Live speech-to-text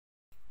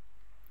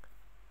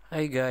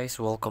Hi guys,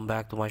 welcome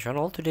back to my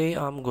channel. Today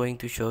I'm going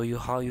to show you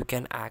how you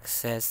can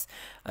access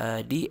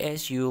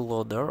DSU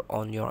loader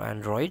on your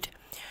Android.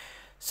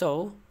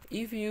 So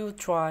if you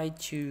try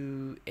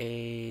to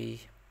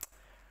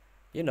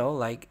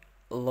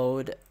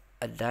load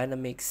a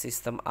dynamic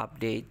system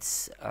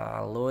updates,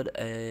 load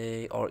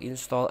a or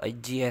install a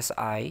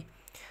GSI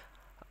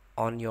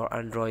on your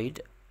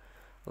Android,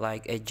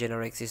 like a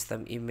generic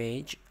system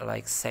image,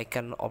 like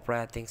second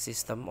operating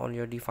system on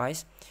your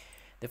device,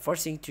 the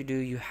first thing to do,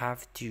 you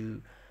have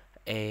to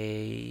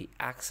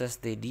access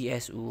the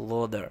DSU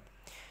loader.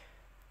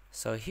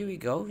 So here we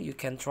go. You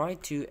can try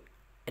to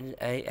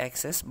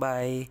access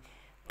by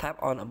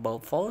tap on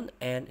about phone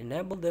and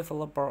enable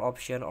developer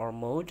option or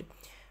mode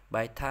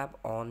by tap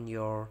on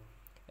your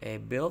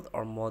build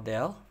or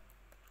model.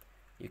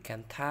 You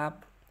can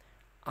tap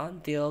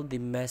until the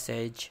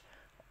message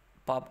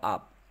pop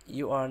up.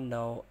 You are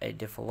now a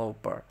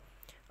developer.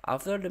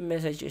 After the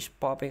message is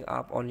popping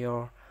up on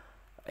your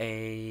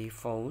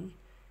phone,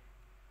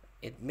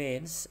 it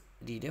means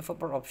the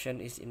developer option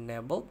is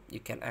enabled. You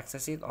can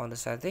access it on the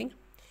setting.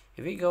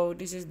 Here we go.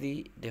 This is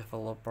the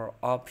developer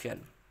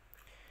option.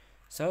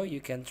 So you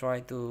can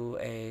try to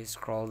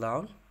scroll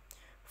down,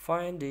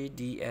 find the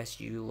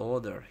DSU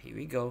loader. Here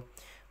we go.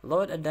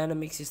 Load a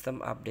dynamic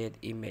system update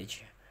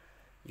image.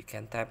 You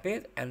can tap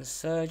it and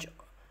search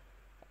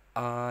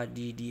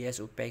the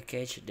DSU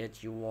package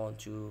that you want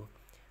to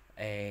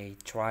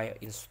try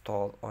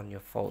install on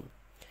your phone.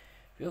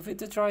 Feel free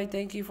to try.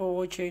 Thank you for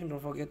watching. Don't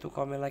forget to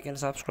comment, like, and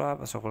subscribe.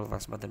 Also click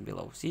the button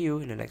below. See you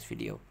in the next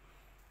video.